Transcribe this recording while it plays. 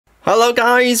Hello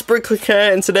guys, Brickley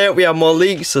here, and today we have more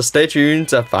leaks, so stay tuned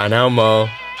to find out more.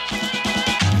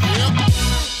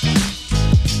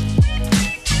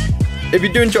 If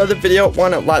you do enjoy the video, why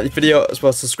not like the video as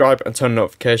well as subscribe and turn on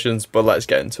notifications, but let's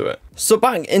get into it. So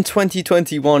back in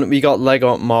 2021, we got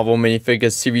Lego Marvel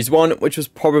Minifigures Series 1, which was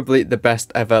probably the best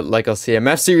ever Lego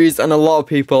CMF series, and a lot of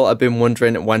people have been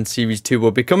wondering when Series 2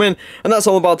 will be coming, and that's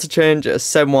all about to change.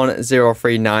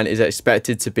 71039 is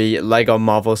expected to be Lego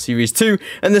Marvel Series 2,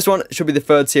 and this one should be the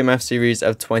third CMF series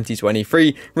of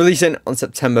 2023, releasing on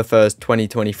September 1st,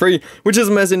 2023, which is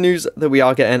amazing news that we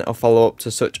are getting a follow-up to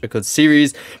such a good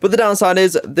series. But the downside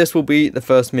is this will be the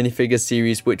first minifigure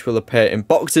series which will appear in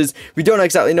boxes. We don't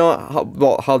exactly know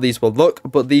how these will look,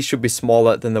 but these should be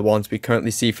smaller than the ones we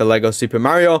currently see for Lego Super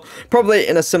Mario, probably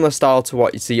in a similar style to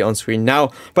what you see on screen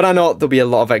now. But I know there'll be a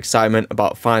lot of excitement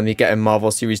about finally getting Marvel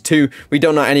Series 2. We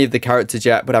don't know any of the characters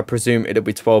yet, but I presume it'll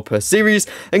be 12 per series,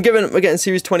 and given we're getting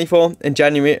Series 24 in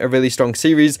January, a really strong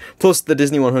series, plus the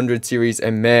Disney 100 series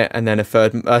in May, and then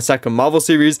a second Marvel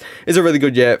series, is a really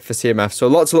good year for CMF, so a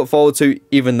lot to look forward to,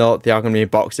 even though they are going to be in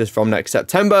boxes from next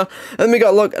September. And then we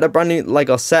got a look at a brand new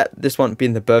Lego set, this one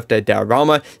being the birthday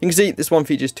diorama. You can see this one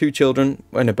features two children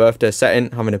in a birthday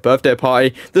setting having a birthday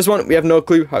party. This one we have no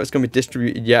clue how it's going to be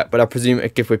distributed yet, but I presume a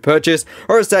gift with purchase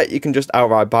or a set you can just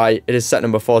outright buy. It is set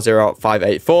number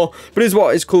 40584, but here's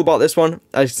what is cool about this one.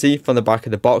 As you see from the back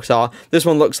of the box art, this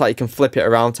one looks like you can flip it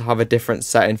around to have a different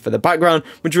setting for the background,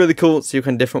 which is really cool, so you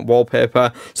can different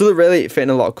wallpaper, so they're really fitting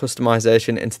a lot of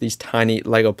customization into these tiny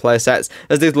Lego play sets,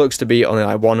 as this looks to be only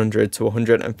like 100 to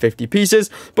 150 pieces,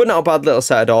 but not a bad little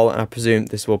set at all, and I presume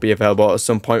this will be available at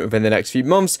some point within the next few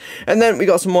months. And then we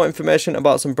got some more information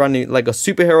about some brand new Lego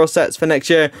superhero sets for next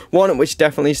year. One which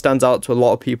definitely stands out to a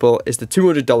lot of people is the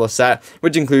 $200 set,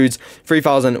 which includes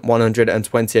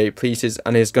 3,128 pieces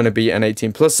and is going to be an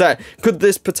 18+ set. Could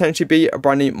this potentially be a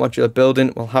brand new modular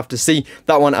building? We'll have to see.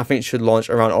 That one I think should launch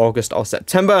around August or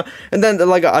September. And then the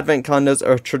Lego advent calendars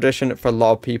are a tradition for a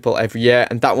lot of people every year,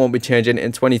 and that won't be changing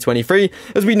in 2023,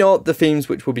 as we know the themes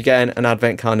which will be getting an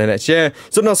advent calendar next year.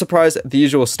 So no surprise, the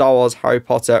usual Star Wars, Harry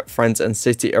Potter, Friends and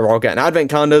City are all getting advent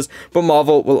calendars, but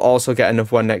Marvel will also get another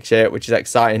one next year, which is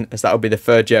exciting as that will be the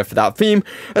third year for that theme.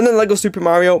 And then Lego Super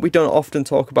Mario, we don't often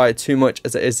talk about it too much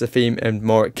as it is the theme and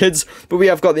more at kids, but we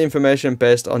have got the information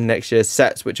based on next year's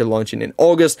sets which are launching in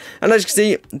August, and as you can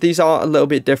see, these are a little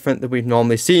bit different than we've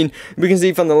normally seen. We can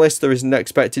see from the list there is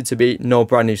expected to be no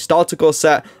brand new starter core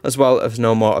set, as well as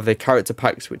no more of the character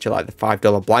packs, which are like the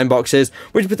 $5 blind boxes,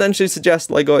 which potentially suggests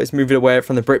Lego is moving away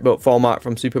from the brick built format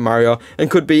from Super Mario and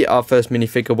could be our first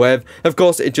minifigure wave. Of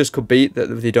course, it just could be that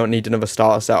they don't need another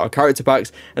starter set or character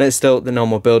packs, and it's still the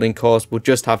normal building course. We'll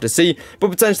just have to see, but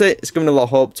potentially it's giving a lot of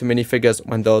hope to minifigures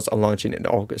when those are launching in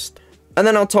August. And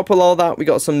then on top of all that, we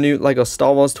got some new Lego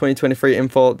Star Wars 2023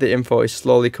 info. The info is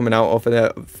slowly coming out over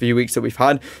the few weeks that we've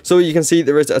had. So you can see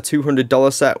there is a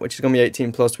 $200 set, which is going to be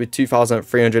 18+ with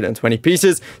 2,320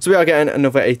 pieces. So we are getting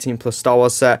another 18+ Star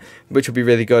Wars set, which will be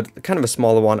really good. Kind of a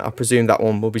smaller one. I presume that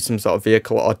one will be some sort of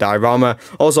vehicle or diorama.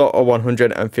 Also a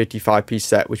 155 piece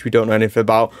set, which we don't know anything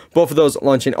about. Both of those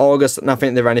launch in August, and I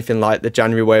think they're anything like the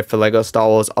January wave for Lego Star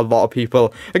Wars. A lot of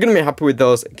people are going to be happy with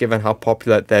those, given how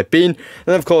popular they've been. And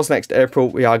then of course next April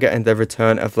we are getting the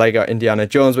return of Lego Indiana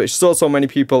Jones, which so many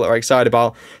people are excited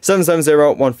about.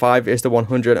 77015 is the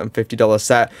 $150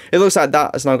 set. It looks like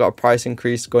that has now got a price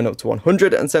increase going up to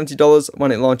 $170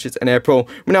 when it launches in April.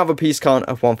 We now have a piece count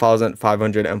of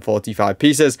 1,545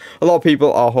 pieces. A lot of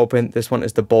people are hoping this one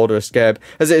is the bolder escape,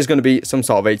 as it is going to be some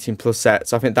sort of 18+ set,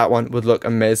 so I think that one would look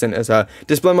amazing as a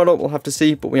display model. We'll have to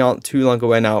see, but we aren't too long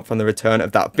away now from the return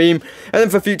of that theme. And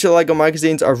then for future Lego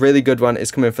magazines, a really good one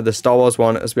is coming for the Star Wars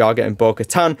one, as we are getting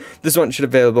Bo-Katan. This one should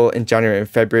be available in January and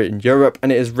February in Europe, and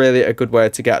it is really a good way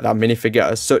to get that minifigure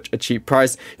at such a cheap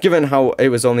price, given how it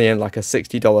was only in like a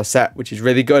 $60 set, which is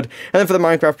really good. And then for the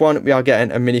Minecraft one, we are getting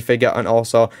a minifigure and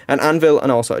also an anvil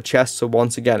and also a chest. So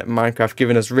once again, Minecraft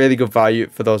giving us really good value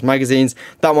for those magazines.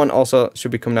 That one also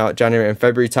should be coming out January and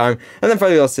February time. And then for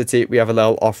Lego City, we have a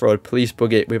little off-road police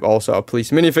buggy with also a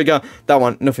police minifigure. That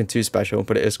one, nothing too special,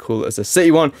 but it is cool as a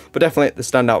city one. But definitely the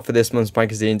standout for this month's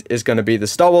magazines is going to be the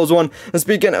Star Wars one. And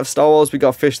speaking of Star Wars, we got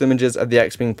official images of the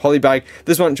X-Wing polybag.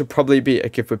 This one should probably be a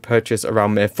gift with purchase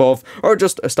around May 4th, or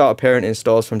just start appearing in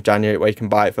stores from January where you can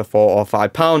buy it for £4 or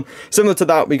 £5. Similar to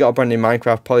that, we got a brand new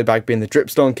Minecraft polybag being the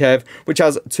Dripstone Cave, which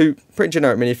has two pretty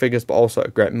generic minifigures, but also a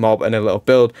great mob and a little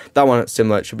build. That one,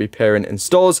 similar, should be appearing in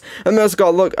stores. And we also got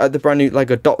a look at the brand new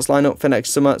Lego Dots lineup for next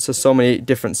summer. So many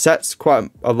different sets, quite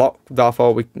a lot.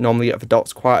 Therefore, we normally get for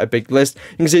Dots quite a big list.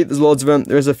 You can see there's loads of them.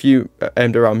 There is a few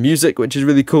aimed around music, which is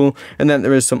really cool. And then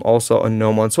there is some also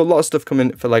unknown ones. So a lot of stuff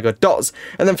coming for Lego Dots.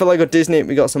 And then for Lego Disney,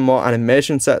 we got some more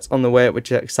animation sets on the way,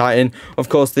 which is exciting. Of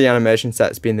course, the animation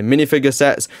sets being the minifigure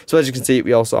sets. So as you can see,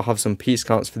 we also have some piece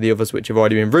counts for the others, which have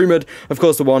already been rumoured. Of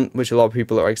course, the one which a lot of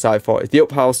people are excited for is the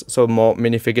Up House. So more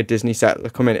minifigure Disney set that are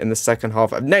coming in the second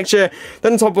half of next year.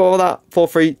 Then on top of all that,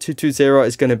 43220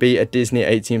 is going to be a Disney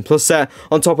 18+ set.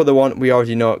 On top of the one we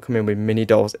already know coming with mini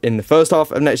dolls in the first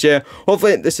half of next year.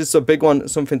 Hopefully this is a big one,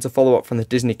 something to follow up from the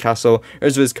Disney Castle,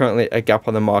 as there is currently a gap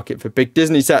on the market for big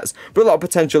Disney sets, but a lot of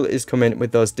potential is coming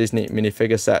with those Disney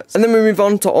minifigure sets. And then we move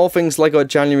on to all things Lego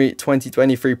January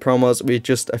 2023 promos. We're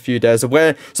just a few days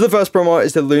away. So the first promo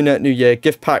is the Lunar New Year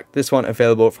gift pack. This one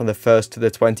available from the 1st to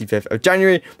the 25th of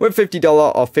January with $50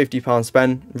 or £50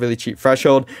 spend, really cheap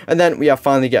threshold. And then we are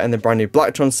finally getting the brand new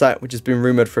Blacktron set, which has been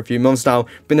rumoured for a few months now,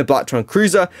 been the Blacktron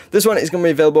Cruiser. This one is going to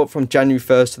be available from January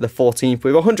 1st to the 14th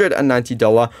with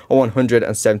 $190 or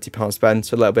 £170 spend,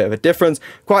 so a little bit of a difference.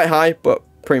 Quite high, but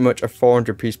pretty much a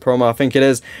 400 piece promo, I think it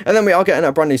is. And then we are getting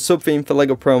a brand new sub theme for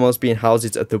Lego promos being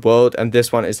Houses of the World, and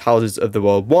this one is Houses of the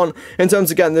World 1. In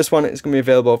terms of getting this one, it's going to be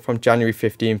available from January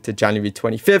 15th to January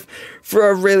 25th for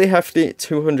a really hefty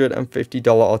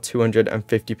 $250 or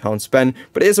 £250 spend,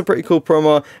 but it is a pretty cool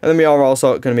promo. And then we are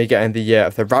also going to be getting the Year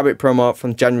of the Rabbit promo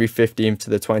from January 15th to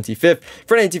the 25th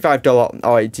for an $85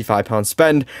 or £85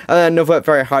 spend. And then another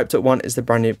very hyped up one is the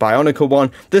brand new Bionicle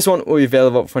one. This one will be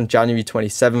available from January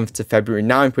 27th to February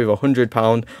 9th with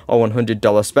 £100 or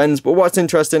 $100 spends. But what's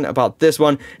interesting about this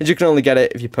one is you can only get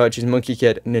it if you purchase Monkey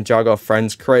Kid, Ninjago,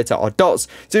 Friends, Creator or Dots.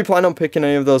 So if you plan on picking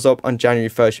any of those up on January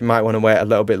 1st, you might want to wait a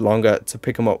little bit longer to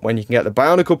pick them up when you can get the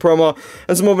Bionicle promo.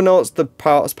 And some other notes, the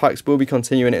parts packs will be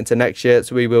continuing into next year,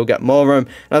 so we will get more of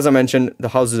them. And as I mentioned, the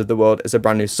Houses of the World is a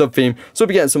brand new sub theme, so we'll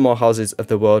be getting some more Houses of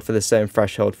the World for the same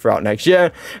threshold throughout next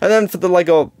year. And then for the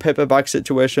Lego paper bag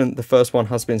situation, the first one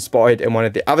has been spotted in one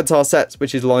of the Avatar sets,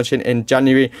 which is launching in January.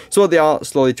 So they are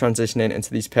slowly transitioning into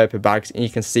these paper bags, and you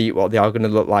can see what they are going to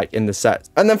look like in the set.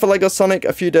 And then for Lego Sonic,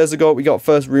 a few days ago we got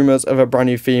first rumours of a brand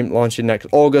new theme launching next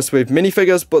August with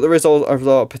minifigures, but there is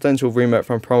also a potential rumour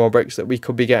from Promo Bricks that we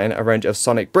could be getting a range of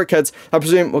Sonic brickheads. I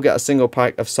presume we'll get a single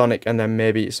pack of Sonic and then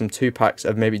maybe some 2 packs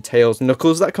of maybe Tails,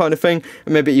 Knuckles, that kind of thing,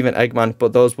 and maybe even Eggman,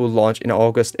 but those will launch in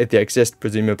August if they exist,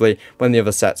 presumably when the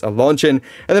other sets are launching.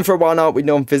 And then for a while now, we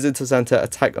know Visitor Center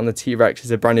Attack on the T-Rex is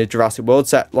a brand new Jurassic World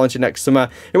set launching next summer.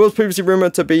 It was previously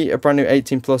rumoured to be a brand new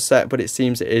 18+ set, but it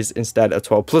seems it is instead a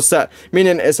 12+ set,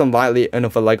 meaning it's unlikely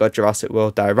another Lego Jurassic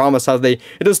World diorama. Sadly,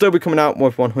 it will still be coming out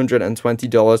with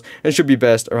 $120 and should be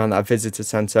based around that visitor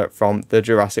center from the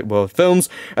Jurassic World films.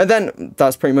 And then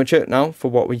that's pretty much it now for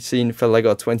what we've seen for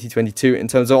Lego 2022 in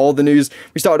terms of all the news.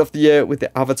 We started off the year with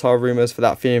the Avatar rumours for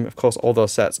that theme. Of course, all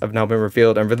those sets have now been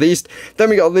revealed and released. Then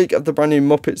we got a leak of the brand new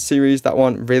Muppet series, that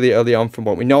one really early on from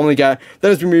what we normally get.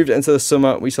 Then as we moved into the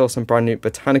summer, we saw some brand new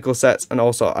botanical sets and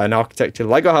also an architecture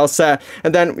Lego house set.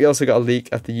 And then we also got a leak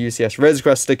of the UCS Razor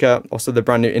Crest sticker, also the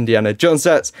brand new Indiana Jones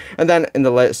sets. And then in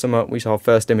the late summer, we saw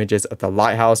first images of the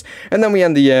lighthouse. And then we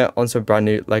end the year on some brand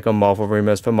new Lego Marvel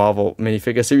rumours for Marvel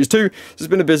Minifigures Series 2. So it's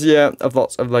been a busy year of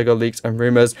lots of Lego leaks and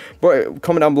rumours. But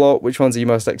comment down below which ones are you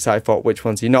most excited for, which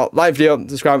ones are you not. Like video,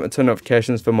 subscribe and turn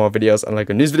notifications for more videos and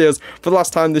Lego news videos. For the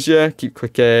last time this year, keep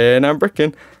clicking and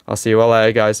bricking. I'll see you all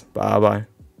later, guys. Bye bye.